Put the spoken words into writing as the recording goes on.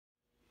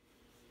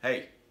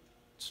Hey,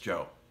 it's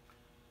Joe,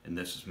 and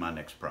this is my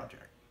next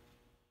project.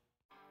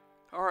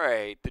 All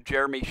right, the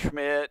Jeremy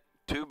Schmidt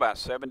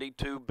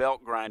 2x72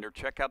 belt grinder.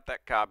 Check out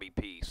that cobby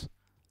piece.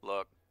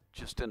 Look,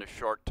 just in a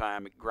short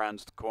time, it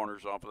grinds the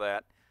corners off of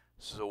that.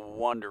 This is a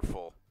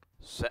wonderful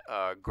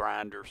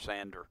grinder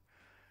sander.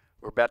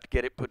 We're about to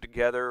get it put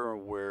together.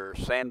 We're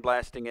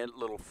sandblasting it, a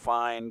little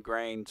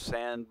fine-grained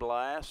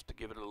sandblast to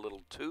give it a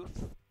little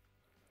tooth.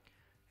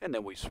 And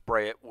then we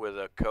spray it with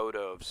a coat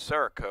of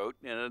Cerakote.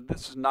 And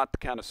this is not the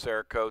kind of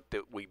Cerakote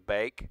that we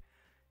bake.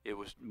 It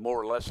was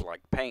more or less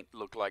like paint,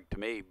 looked like to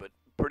me, but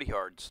pretty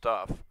hard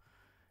stuff.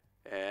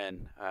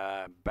 And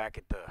back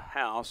at the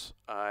house,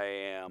 I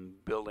am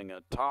building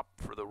a top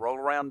for the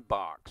roll-around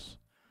box.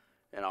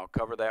 And I'll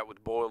cover that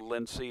with boiled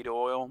linseed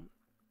oil.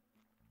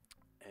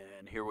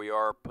 And here we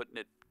are putting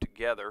it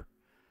together.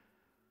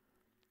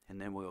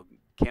 And then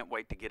can't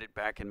wait to get it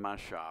back in my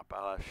shop.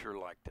 I sure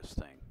like this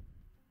thing.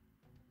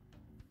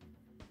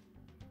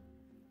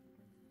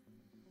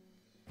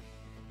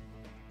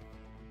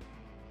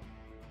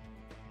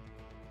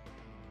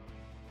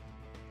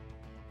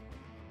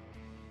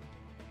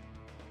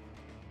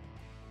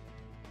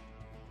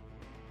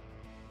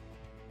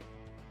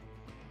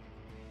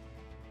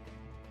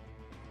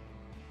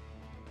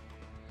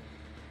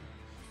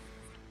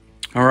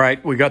 All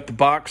right, we got the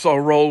box all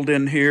rolled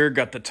in here,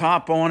 got the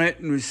top on it,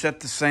 and we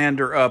set the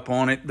sander up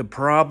on it. The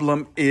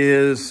problem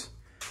is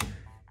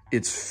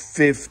it's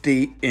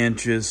 50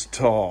 inches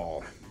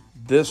tall.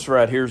 This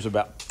right here is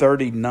about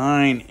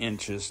 39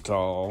 inches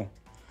tall.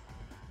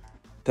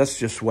 That's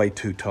just way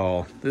too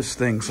tall. This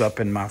thing's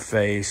up in my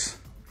face.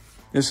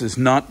 This is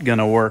not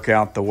gonna work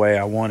out the way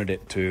I wanted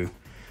it to.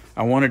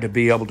 I wanted to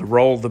be able to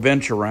roll the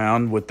bench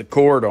around with the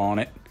cord on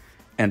it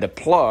and a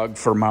plug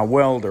for my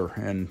welder,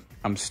 and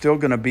I'm still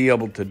going to be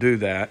able to do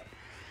that.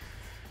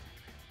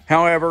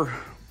 However,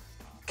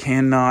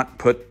 cannot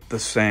put the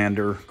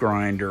sander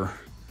grinder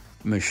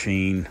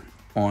machine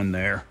on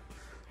there.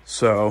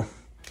 So,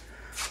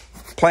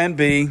 plan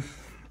B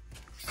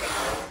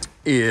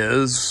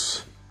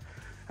is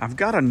I've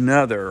got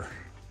another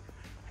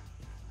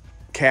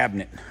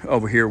cabinet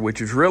over here, which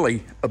is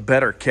really a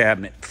better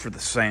cabinet for the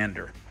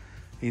sander.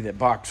 That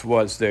box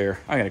was there.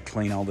 I got to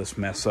clean all this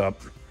mess up.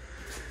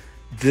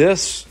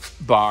 This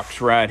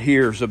box right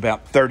here is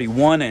about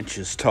 31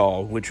 inches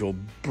tall, which will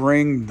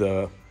bring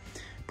the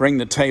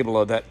table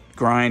of that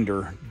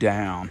grinder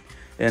down.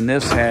 And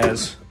this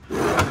has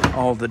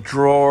all the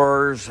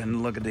drawers,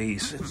 and look at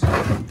these. It's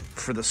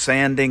for the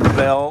sanding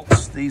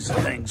belts. These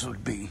things are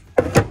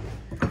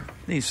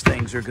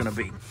going to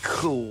be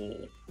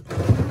cool.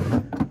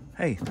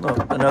 Hey,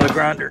 look, another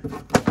grinder.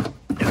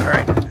 All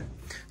right.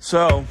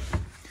 So,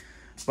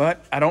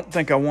 but I don't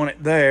think I want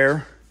it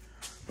there,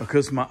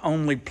 because my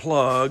only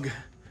plug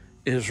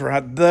is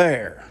right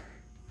there.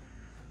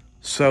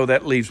 So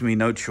that leaves me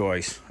no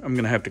choice. I'm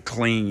gonna have to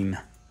clean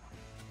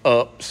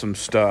up some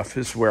stuff.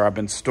 This is where I've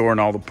been storing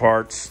all the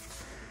parts.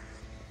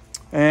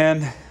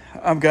 And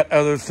I've got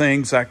other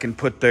things I can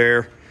put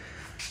there.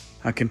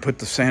 I can put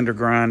the sander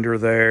grinder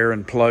there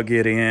and plug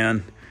it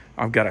in.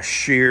 I've got a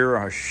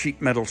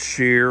sheet metal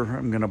shear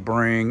I'm gonna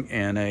bring,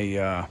 and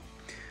a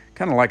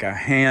kind of like a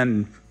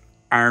hand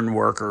iron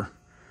worker.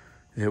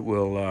 It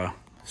will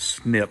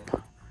snip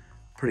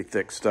pretty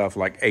thick stuff,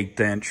 like 1/8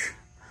 inch.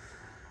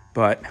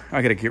 But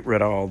I gotta get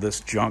rid of all this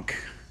junk.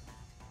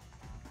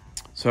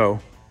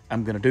 So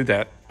I'm gonna do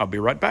that. I'll be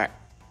right back.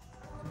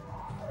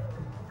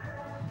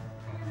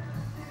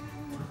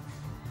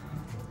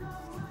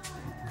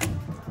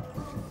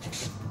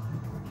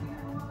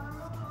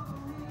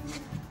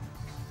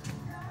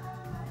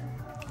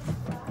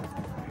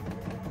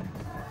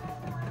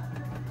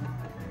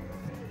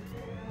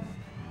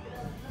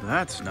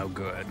 That's no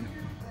good.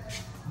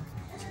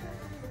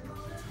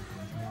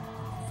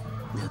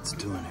 It's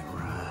doing it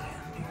right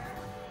in here.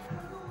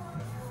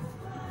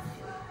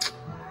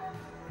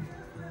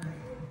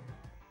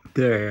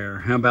 There,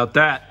 how about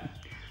that?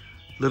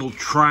 Little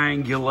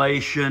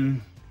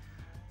triangulation.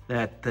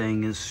 That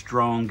thing is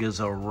strong as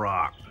a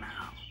rock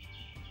now.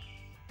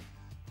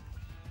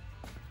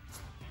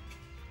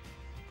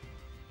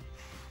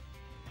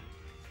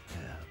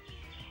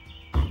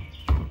 Yeah.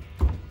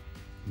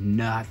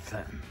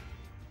 Nothing.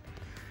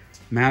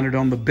 Mounted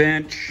on the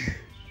bench.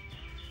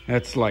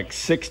 That's like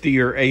 60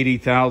 or 80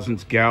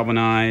 thousandths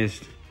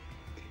galvanized.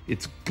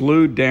 It's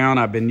glued down.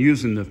 I've been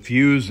using the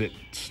Fuse It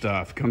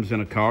stuff. Comes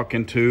in a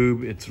caulking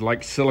tube. It's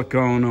like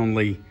silicone,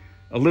 only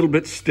a little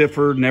bit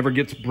stiffer, never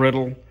gets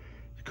brittle.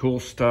 Cool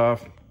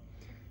stuff.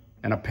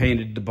 And I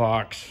painted the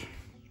box.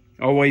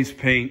 Always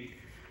paint.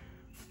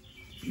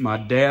 My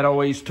dad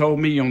always told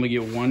me you only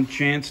get one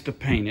chance to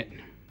paint it.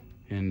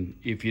 And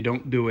if you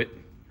don't do it,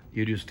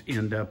 you just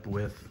end up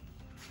with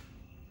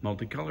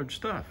multicolored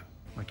stuff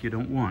like you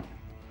don't want.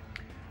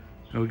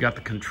 So we got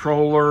the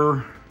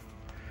controller.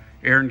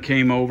 Aaron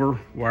came over,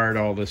 wired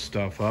all this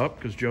stuff up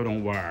because Joe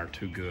don't wire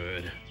too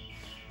good.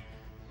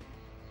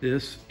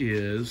 This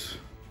is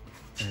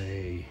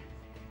a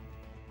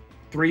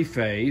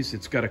 3-phase.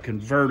 It's got a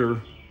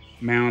converter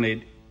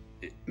mounted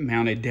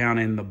down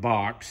in the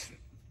box.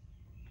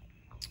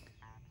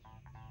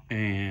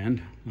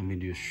 And let me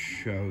just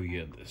show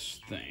you this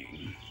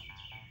thing.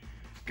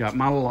 Got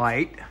my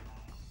light,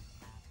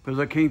 because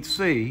I can't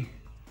see,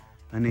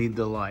 I need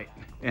the light.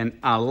 And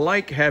I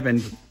like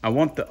having, I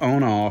want the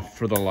on off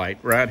for the light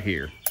right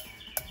here.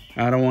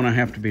 I don't want to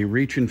have to be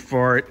reaching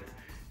for it.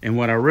 And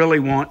what I really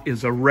want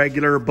is a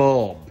regular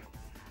bulb.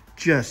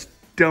 Just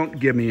don't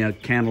give me a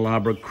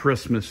candelabra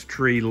Christmas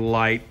tree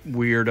light,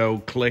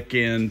 weirdo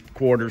click-in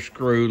quarter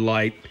screw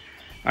light.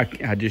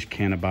 I just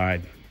can't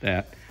abide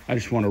that. I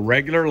just want a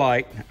regular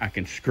light. I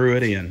can screw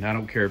it in. I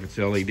don't care if it's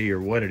LED or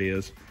what it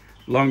is,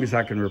 as long as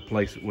I can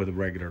replace it with a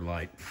regular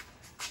light.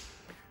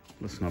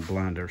 Let's not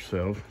blind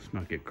ourselves. Let's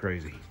not get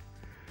crazy.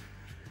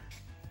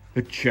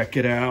 But check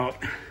it out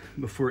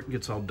before it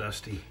gets all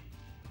dusty.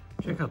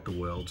 Check out the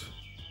welds.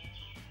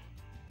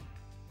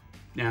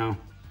 Now,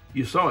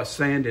 you saw us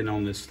sanding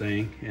on this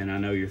thing, and I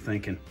know you're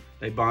thinking,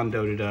 they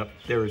Bondoed it up.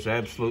 There is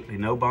absolutely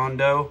no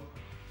Bondo.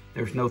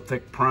 There's no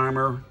thick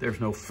primer. There's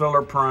no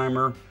filler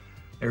primer.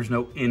 There's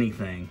no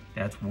anything.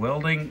 That's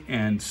welding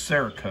and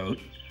Cerakote.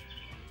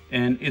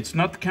 And it's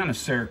not the kind of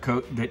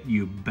Cerakote that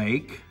you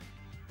bake.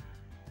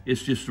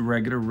 It's just a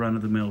regular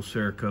run-of-the-mill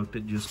Cerakote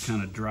that just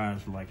kind of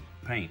dries like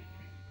paint.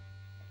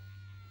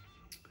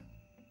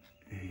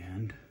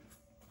 And,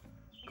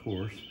 of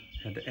course,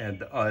 had to add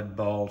the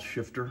oddball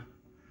shifter,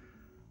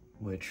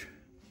 which,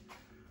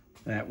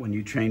 that when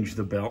you change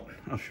the belt,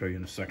 I'll show you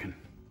in a second.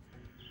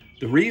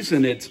 The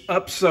reason it's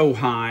up so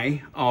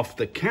high off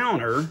the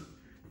counter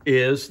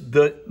is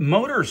the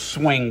motor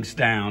swings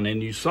down,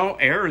 and you saw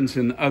Aaron's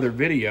in the other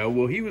video.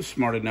 Well, he was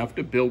smart enough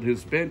to build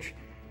his bench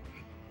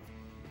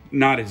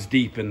not as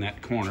deep in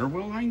that corner.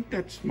 Well, I ain't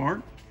that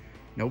smart.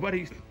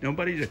 Nobody's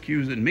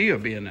accusing me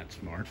of being that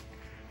smart.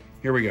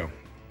 Here we go.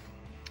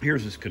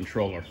 Here's his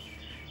controller.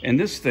 And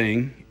this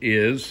thing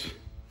is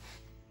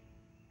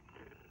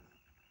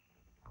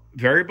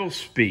variable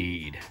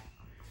speed.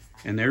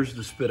 And there's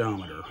the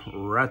speedometer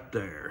right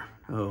there.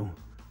 Oh,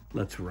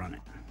 let's run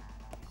it.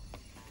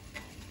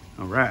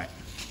 All right.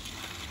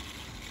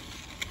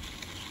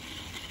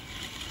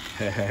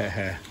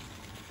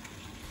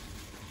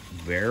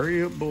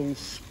 Variable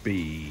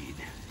speed.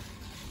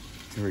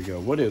 Here we go.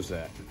 What is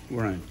that?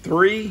 We're on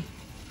 3.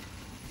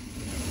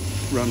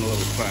 Run a little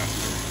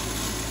faster.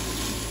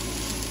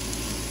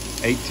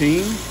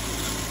 18.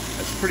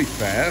 That's pretty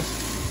fast.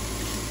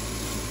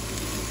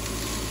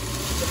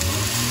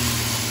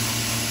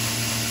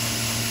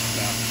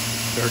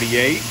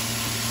 38.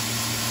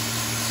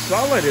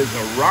 Solid as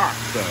a rock,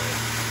 though.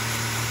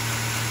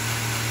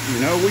 You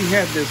know, we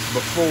had this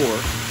before.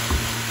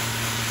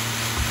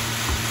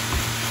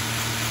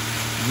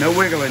 No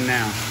wiggling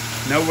now.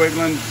 No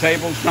wiggling. The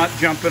table's not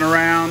jumping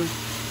around.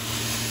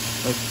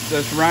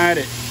 Let's ride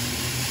it.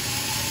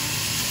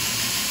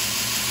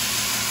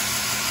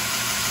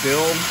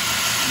 Still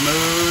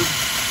smooth.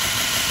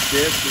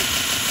 This is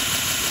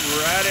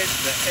right at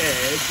the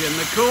edge. And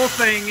the cool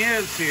thing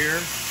is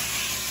here,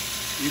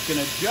 you can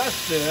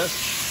adjust this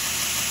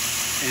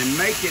and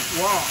make it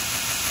walk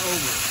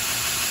over.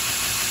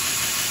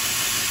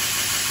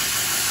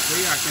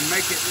 See, I can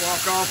make it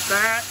walk off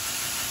that,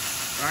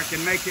 or I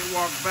can make it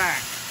walk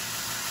back.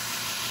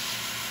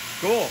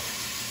 Cool.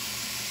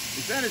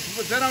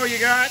 Was that all you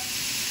got?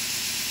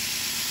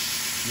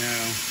 No.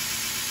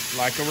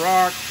 Like a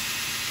rock.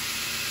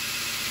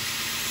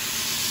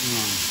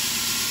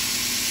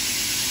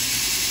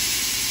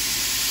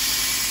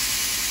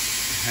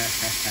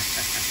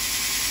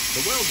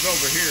 The welds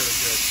over here are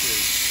good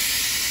too.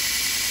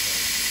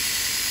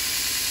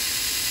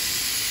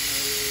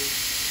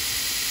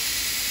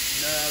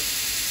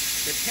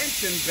 The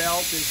tension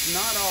belt is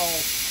not all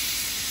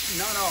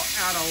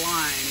out of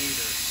line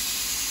either.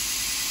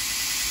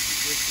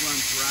 This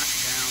runs right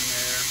down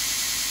there.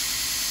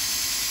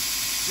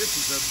 This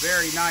is a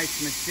very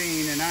nice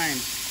machine, and I am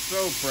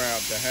so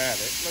proud to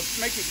have it. Let's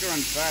make it run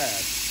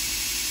fast.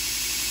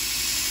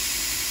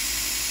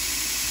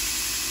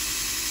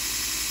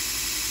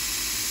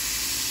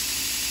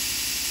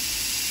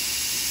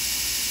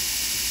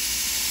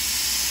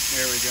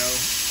 There we go.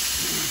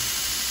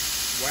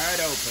 Wide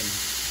open.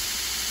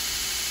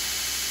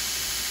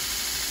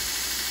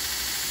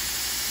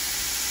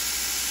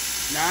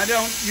 Now, I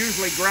don't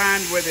usually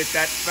grind with it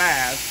that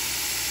fast.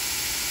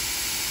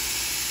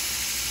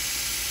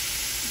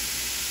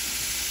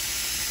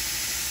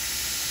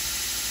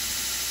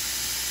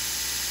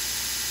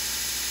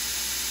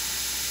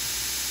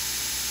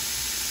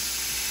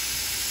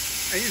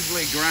 I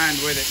usually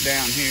grind with it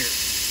down here.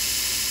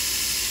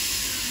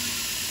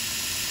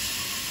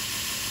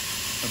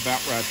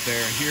 About right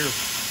there. Here's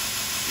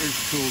a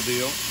cool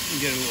deal. You can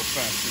get it a little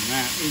faster than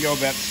that. You can go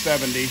about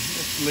 70.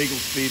 That's the legal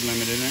speed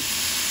limit, isn't it?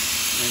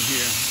 And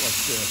here,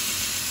 what's this?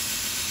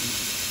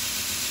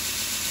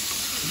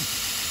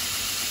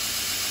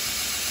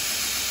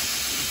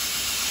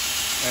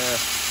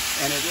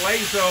 And it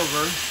lays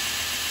over,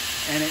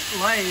 and it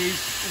lays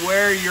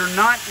where you're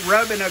not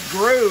rubbing a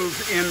groove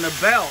in the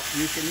belt.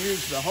 You can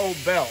use the whole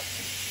belt.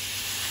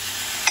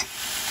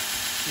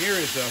 Here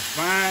is a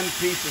fine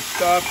piece of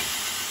stuff.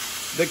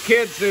 The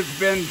kids have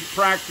been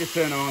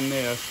practicing on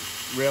this.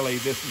 Really,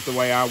 this is the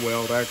way I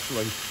weld,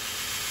 actually.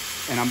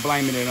 And I'm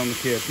blaming it on the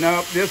kids.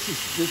 No, this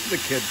is the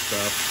kid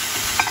stuff.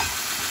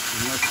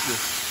 And let's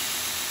just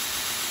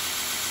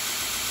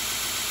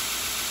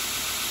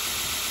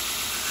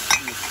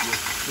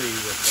see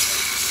what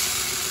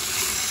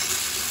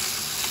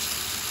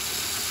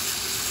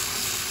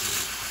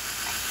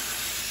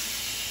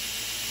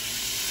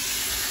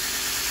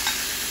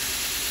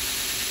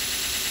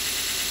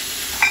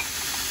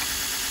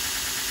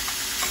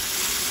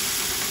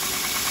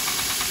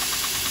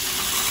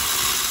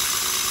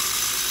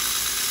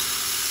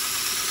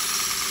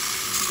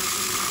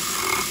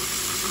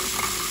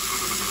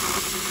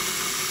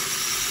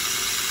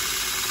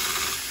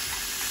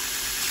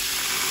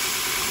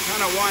the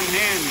kind of one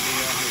hand deal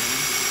here.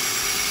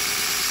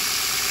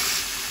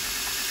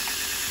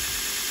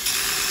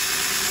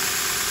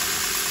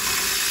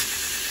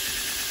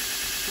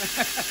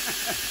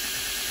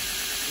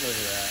 Look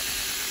at that.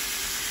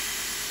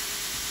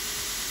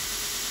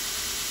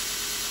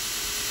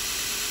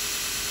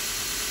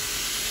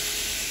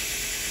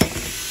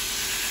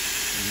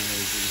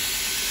 Amazing.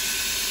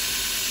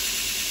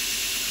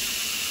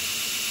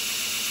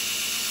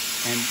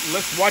 And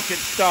let's watch it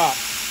stop.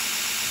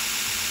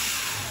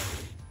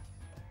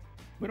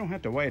 We don't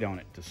have to wait on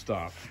it to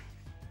stop.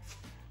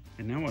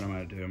 And now what I'm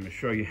going to do, I'm going to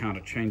show you how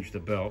to change the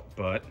belt,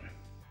 but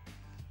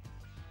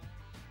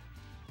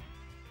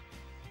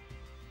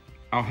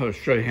I'll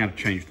show you how to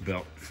change the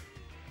belt.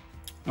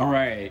 All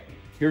right,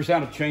 here's how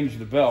to change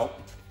the belt.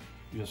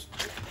 Just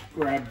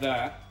grab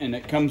that and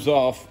it comes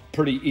off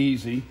pretty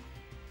easy.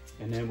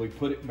 And then we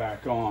put it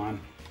back on,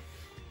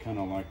 kind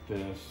of like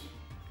this.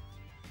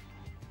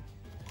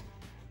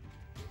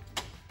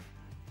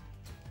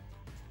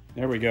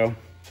 There we go.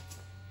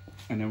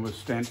 And then we'll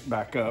stand it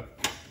back up.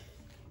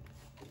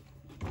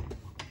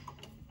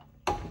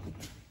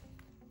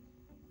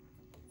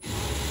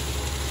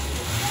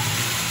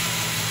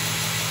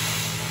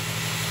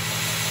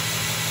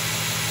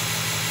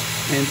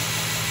 And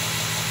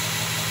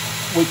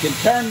we can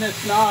turn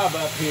this knob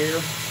up here.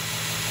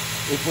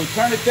 If we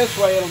turn it this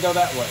way, it'll go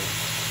that way.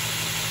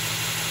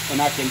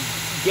 And I can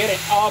get it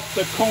off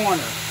the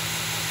corner.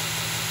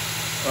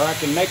 Or I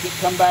can make it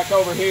come back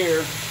over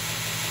here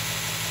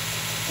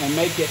and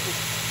make it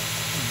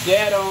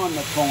dead on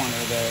the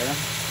corner there.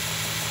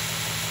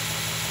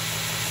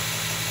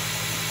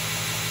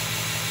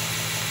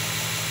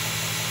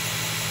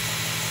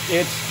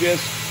 It's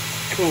just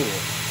cool.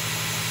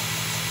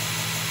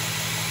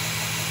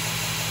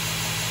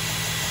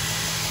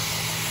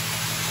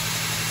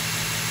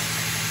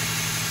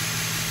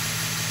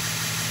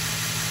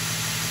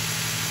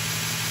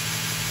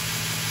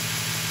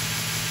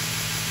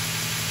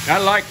 I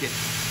like it.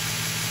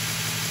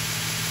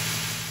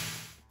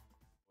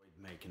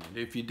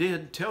 If you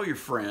did, tell your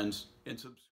friends and subscribe.